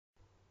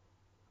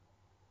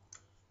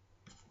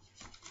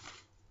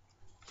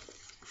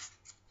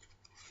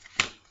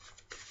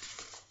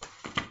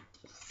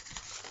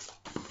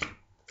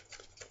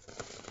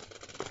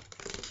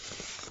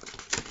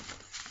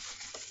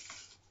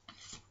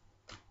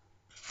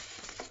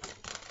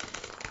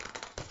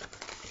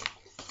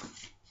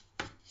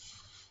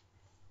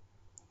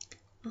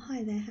Oh,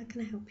 hi there, how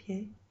can I help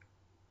you?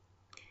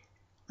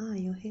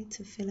 You're here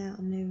to fill out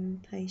a new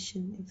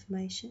patient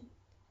information.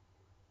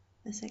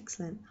 That's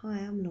excellent. Hi,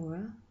 I'm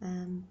Laura.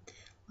 I'm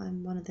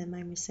one of the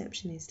main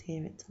receptionists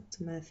here at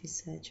Dr.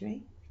 Murphy's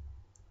surgery.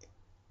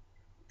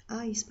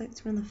 You spoke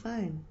to her on the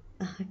phone.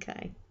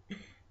 Okay.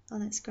 Oh,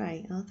 that's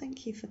great. Oh,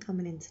 thank you for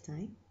coming in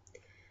today.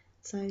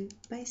 So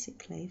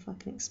basically, if I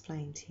can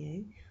explain to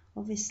you,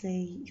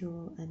 obviously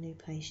you're a new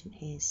patient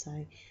here,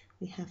 so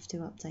we have to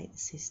update the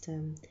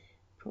system,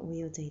 put all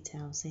your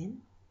details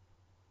in.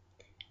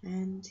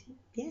 And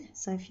yeah,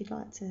 so if you'd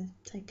like to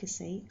take a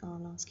seat,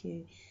 I'll ask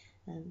you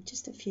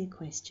just a few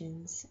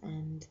questions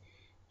and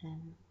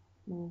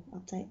we'll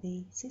update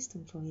the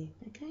system for you,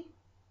 okay?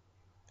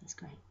 That's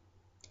great.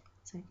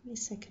 So give me a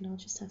second, I'll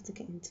just have to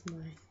get into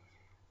my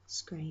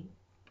screen.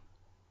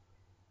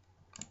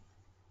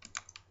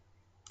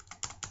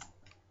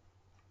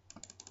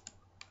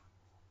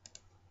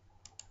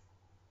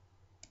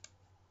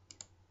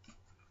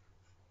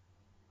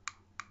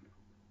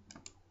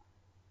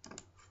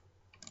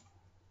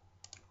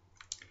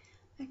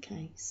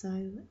 Okay, so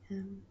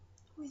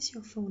what is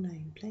your full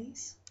name,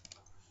 please?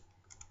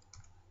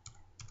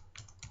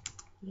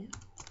 Yeah.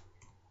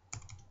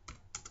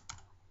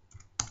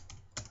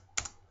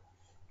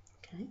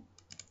 Okay.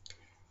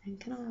 And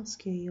can I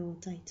ask you your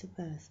date of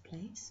birth,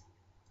 please?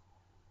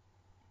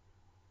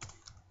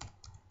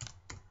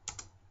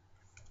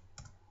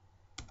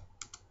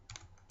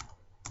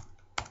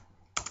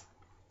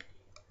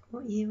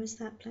 What year was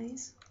that,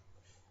 please?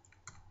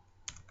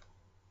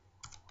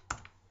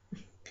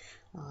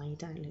 Oh, you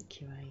don't look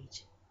your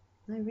age.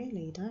 No,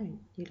 really, you don't.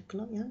 You look a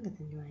lot younger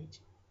than your age.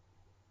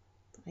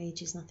 But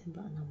age is nothing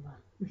but a number.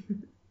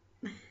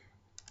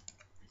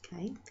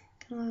 Okay,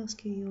 can I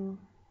ask you your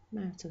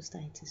marital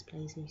status,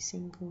 please? Are you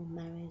single,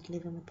 married,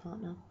 living with a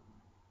partner?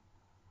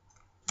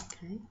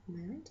 Okay,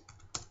 married.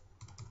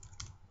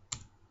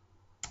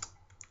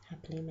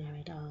 Happily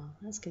married.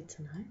 That's good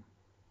to know.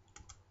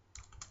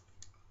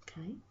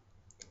 Okay,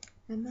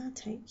 and may I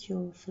take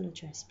your full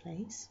address,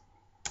 please?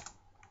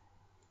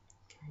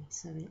 Okay,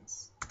 so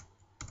it's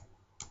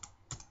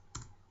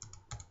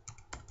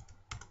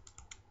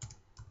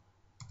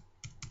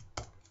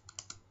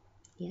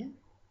yeah.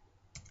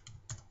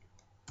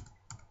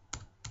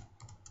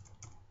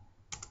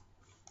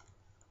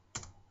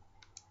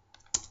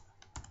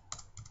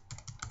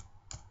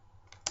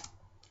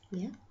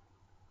 Yeah.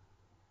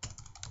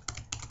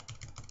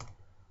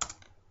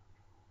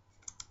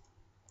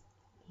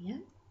 Yeah.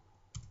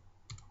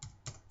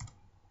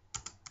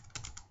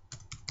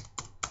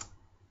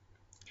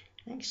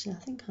 Actually, I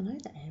think I know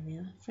that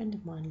area. A friend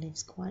of mine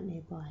lives quite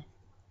nearby.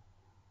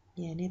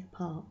 Yeah, near the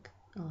park.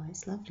 Oh,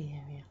 it's a lovely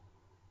area.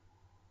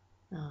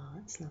 Oh,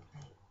 it's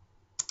lovely.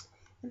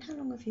 And how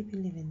long have you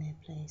been living there,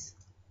 please?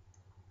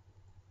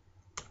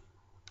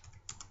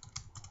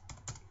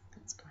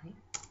 That's great.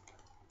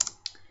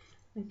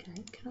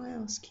 Okay, can I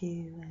ask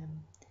you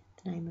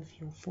the name of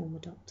your former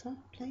doctor,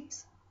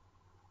 please?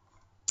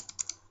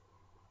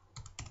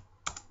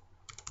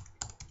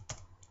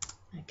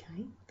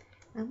 Okay,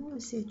 and what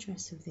was the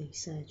address of the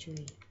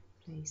surgery,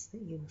 please,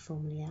 that you were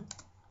formerly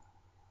at?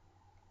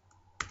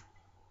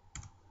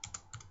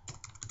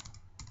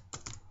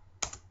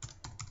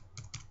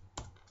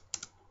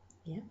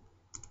 Yeah.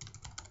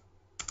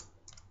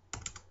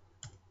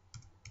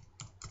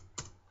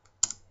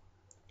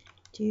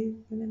 Do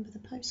you remember the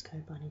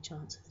postcode by any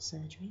chance of the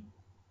surgery?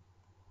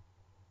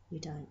 You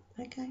don't?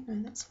 Okay,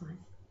 no, that's fine.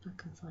 I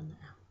can find that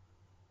out.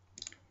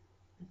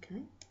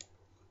 Okay.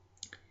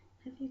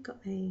 Have you got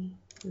a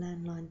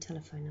landline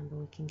telephone number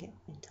we can get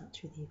in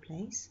touch with you,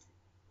 please?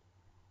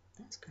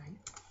 That's great.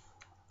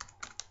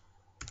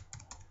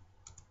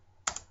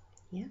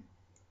 Yeah.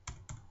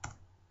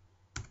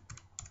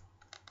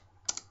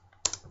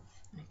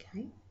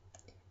 Okay.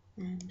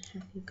 And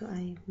have you got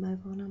a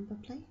mobile number,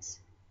 please?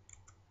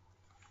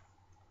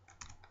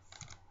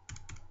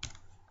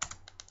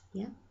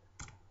 Yeah.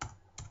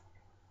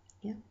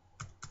 Yeah.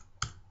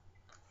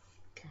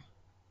 Okay.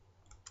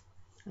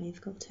 Oh, you've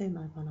got two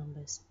mobile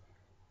numbers.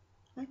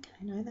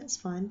 Okay, no, that's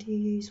fine. Do you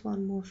use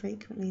one more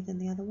frequently than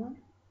the other one?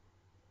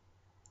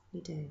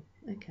 You do.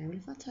 Okay, well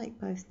if I take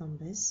both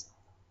numbers,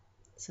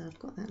 so I've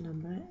got that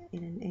number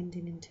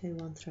ending in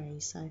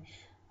 213, so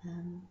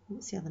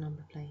what's the other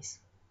number, please?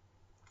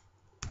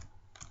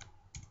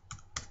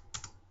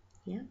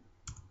 Yeah.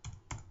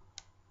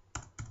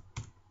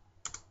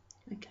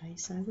 Okay,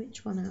 so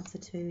which one out of the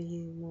two are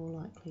you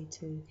more likely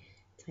to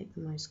take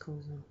the most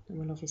calls on? And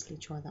we'll obviously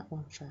try that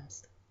one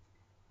first.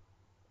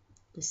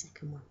 The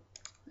second one.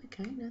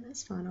 Okay, no,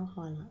 that's fine. I'll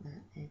highlight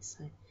that there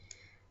so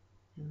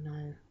you'll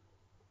know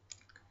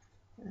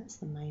that's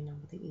the main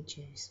number that you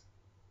choose.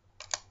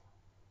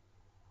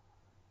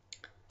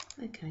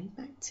 Okay,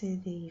 back to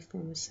the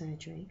former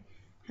surgery.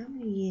 How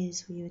many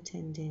years were you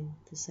attending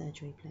the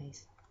surgery,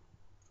 please?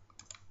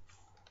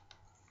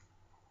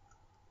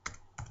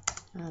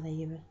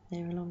 You were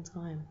there a long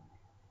time.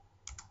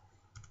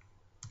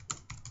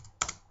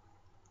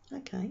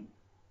 Okay.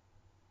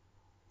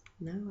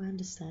 No, I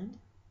understand.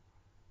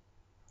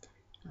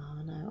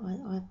 Oh no,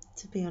 I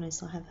to be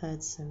honest, I have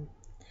heard some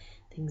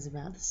things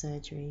about the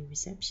surgery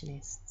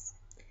receptionists.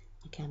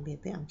 They can be a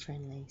bit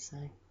unfriendly, so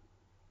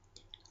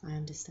I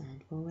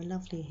understand. Well, we're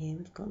lovely here.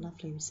 We've got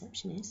lovely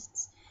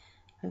receptionists.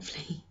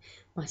 Hopefully,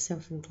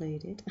 myself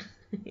included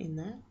in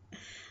that.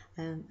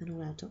 And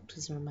all our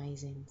doctors are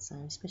amazing. So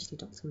especially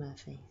Dr.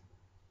 Murphy.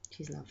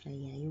 She's lovely.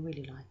 Yeah, you'll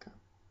really like her.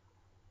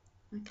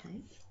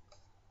 Okay.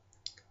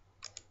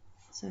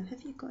 So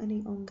have you got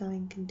any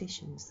ongoing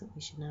conditions that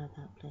we should know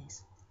about,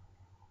 please?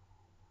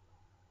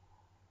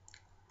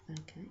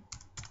 Okay.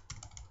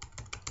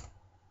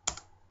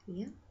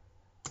 Yeah.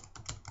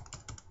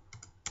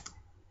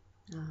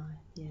 Ah,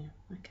 yeah.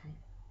 Okay.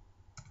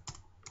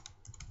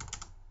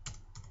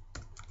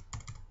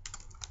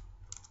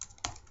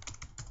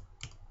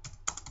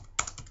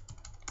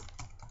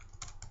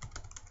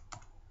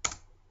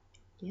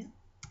 Yeah.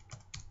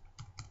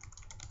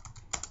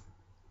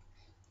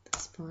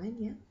 That's fine.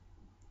 Yeah.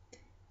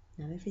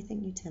 Now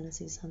everything you tell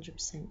us is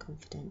 100%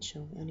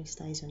 confidential. It only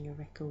stays on your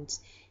records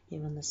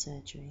here on the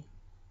surgery.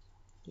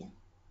 Yeah.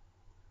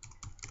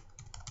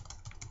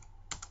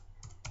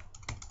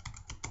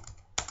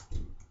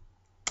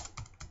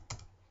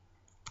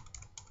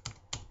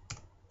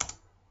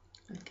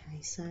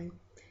 Okay. So,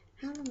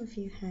 how long have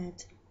you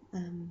had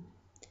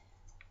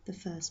the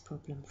first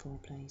problem for,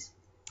 please?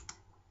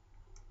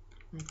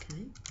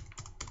 Okay.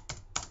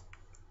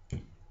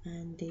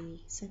 And the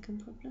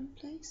second problem,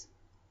 please?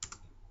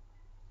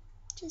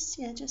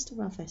 Just a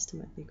rough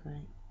estimate would be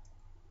great.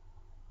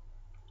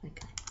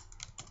 Okay.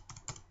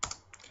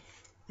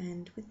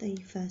 And with the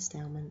first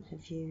ailment,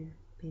 have you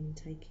been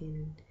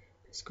taking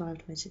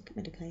prescribed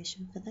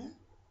medication for that?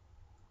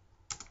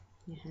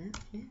 You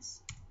have,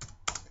 yes.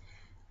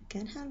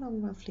 Again, how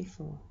long roughly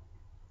for?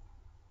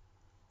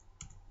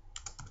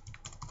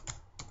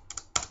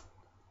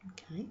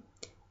 Okay.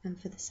 And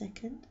for the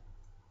second?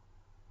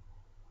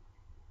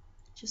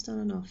 Just on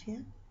and off,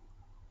 yeah?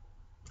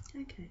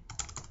 Okay.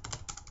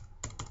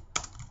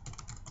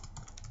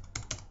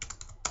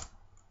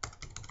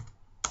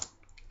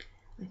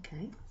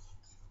 Okay.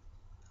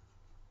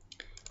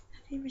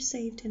 Have you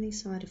received any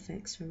side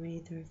effects from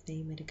either of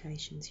the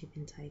medications you've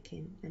been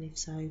taking? And if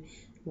so,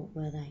 what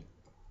were they?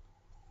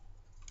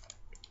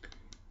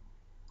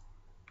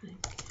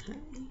 Okay.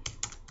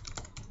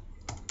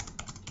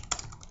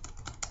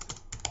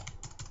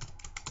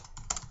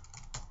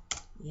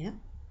 Yep.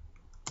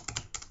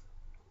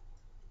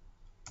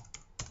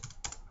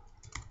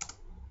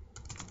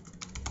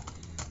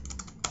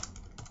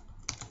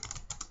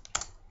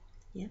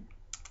 Yep.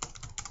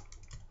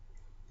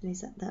 And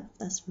is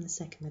that's from the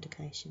second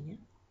medication, yeah?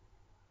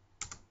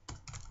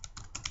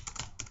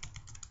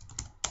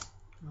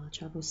 Oh,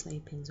 trouble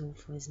sleeping's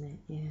awful, isn't it?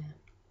 Yeah.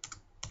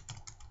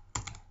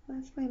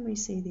 Well, when we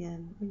see the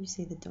when you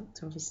see the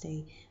doctor,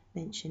 obviously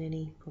mention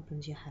any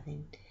problems you're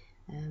having.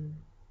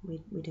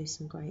 We do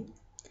some great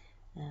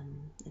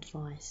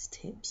advice,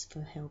 tips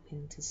for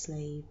helping to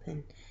sleep,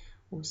 and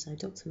also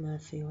Dr.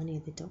 Murphy or any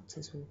of the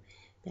doctors will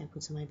be able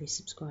to maybe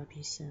subscribe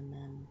you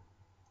some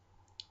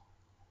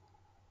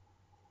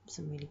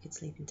really good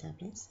sleeping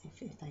tablets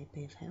if they'd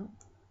be of help.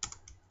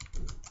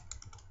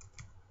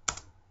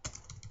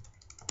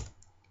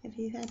 Have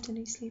you had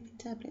any sleeping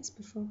tablets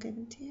before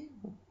given to you?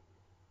 Or?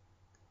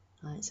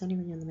 It's only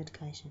when you're on the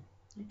medication.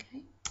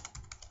 Okay.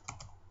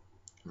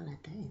 I'll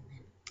add that in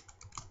then.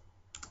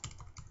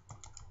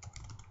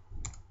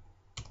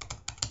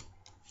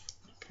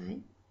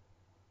 Okay.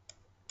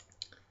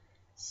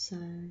 So,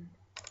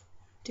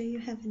 do you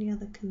have any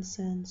other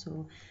concerns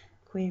or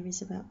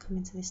queries about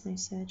coming to this new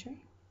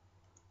surgery?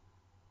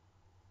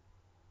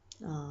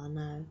 Oh,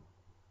 no.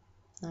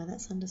 No,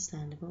 that's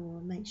understandable.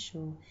 We'll make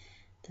sure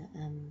that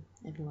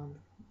everyone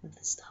of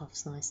the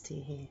staff's nice to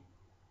you here.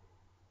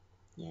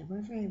 Yeah, we're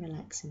a very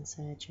relaxing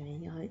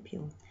surgery. I hope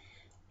you'll,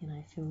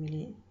 feel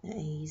really at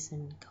ease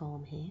and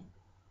calm here.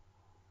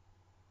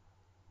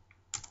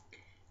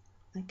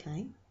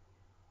 Okay.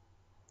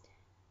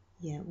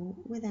 Yeah, well,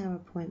 with our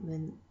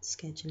appointment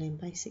scheduling,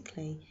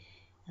 basically,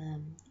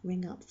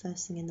 ring up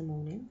first thing in the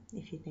morning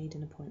if you need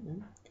an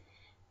appointment,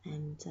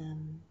 and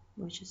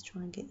we'll just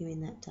try and get you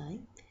in that day.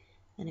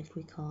 And if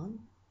we can't,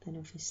 then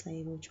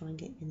obviously we'll try and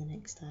get you in the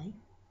next day.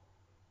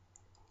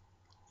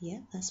 Yeah,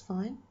 that's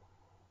fine.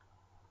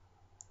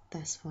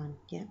 That's fine,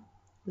 yeah.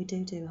 We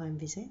do home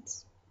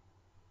visits.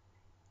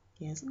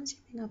 Yeah, as long as you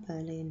ring up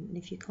early, and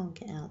if you can't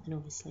get out, then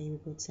obviously we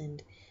would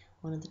send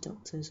one of the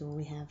doctors, or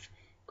we have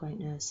great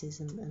nurses,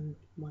 and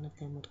one of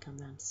them would come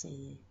round to see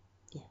you.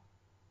 Yeah.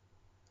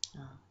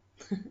 Ah.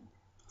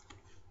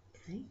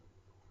 Okay.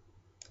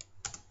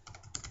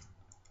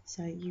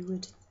 So you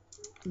would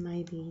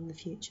maybe in the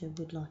future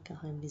would like a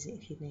home visit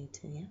if you need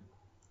to, yeah?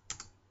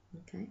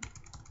 Okay.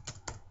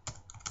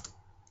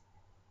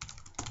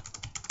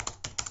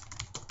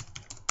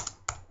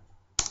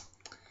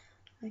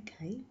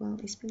 Okay, well,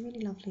 it's been really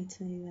lovely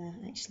to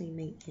actually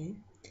meet you.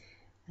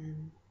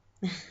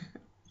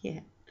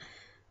 Yeah.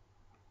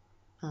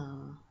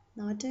 Ah,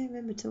 no, I do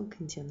remember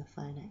talking to you on the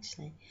phone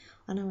actually.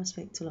 I know I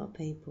speak to a lot of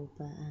people,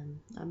 but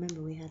I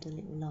remember we had a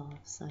little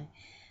laugh. So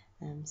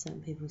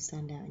Certain people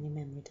stand out in your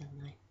memory,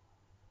 don't they?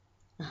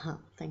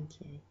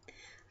 Thank you.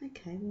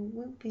 Okay, well,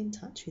 we'll be in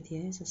touch with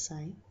you, as I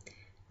say.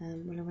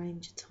 We'll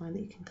arrange a time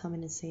that you can come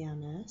in and see our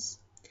nurse,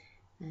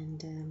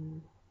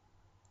 and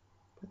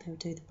but they'll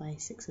do the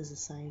basics, as I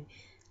say,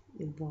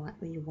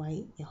 your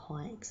weight, your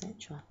height,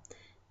 etc.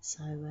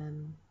 So,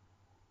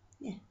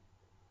 yeah,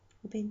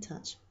 we'll be in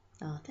touch.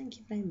 Thank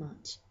you very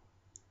much.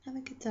 Have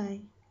a good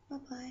day. Bye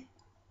bye.